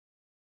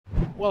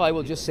Well, I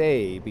will just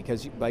say,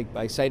 because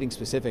by citing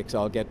specifics,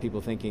 I'll get people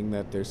thinking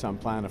that there's some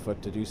plan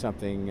afoot to do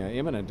something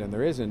imminent, and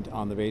there isn't,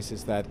 on the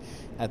basis that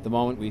at the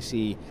moment we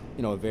see,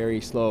 a very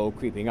slow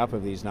creeping up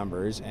of these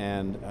numbers,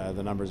 and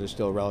the numbers are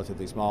still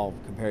relatively small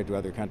compared to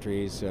other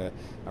countries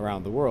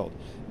around the world.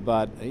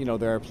 But,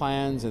 there are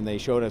plans, and they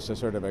showed us a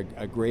sort of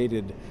a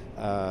graded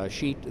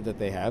sheet that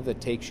they have that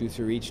takes you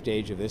through each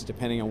stage of this,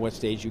 depending on what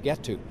stage you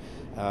get to.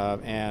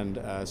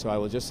 So I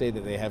will just say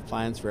that they have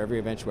plans for every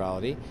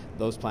eventuality.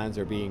 Those plans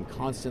are being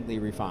constantly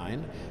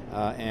refined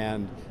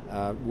and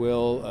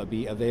will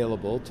be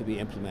available to be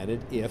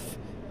implemented if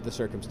the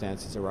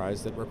circumstances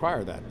arise that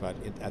require that. But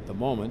at the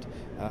moment,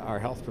 our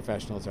health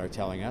professionals are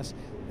telling us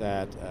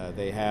that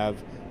they have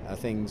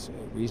things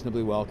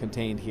reasonably well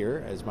contained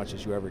here, as much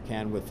as you ever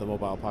can with the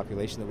mobile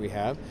population that we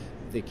have.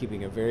 They're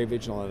keeping a very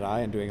vigilant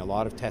eye and doing a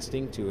lot of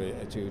testing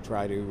to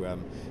try to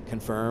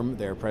confirm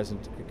their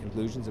present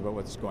conclusions about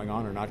what's going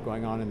on or not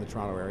going on in the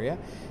Toronto area,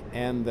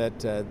 and that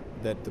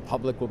the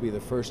public will be the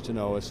first to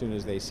know as soon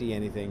as they see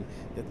anything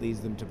that leads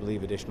them to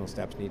believe additional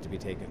steps need to be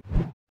taken.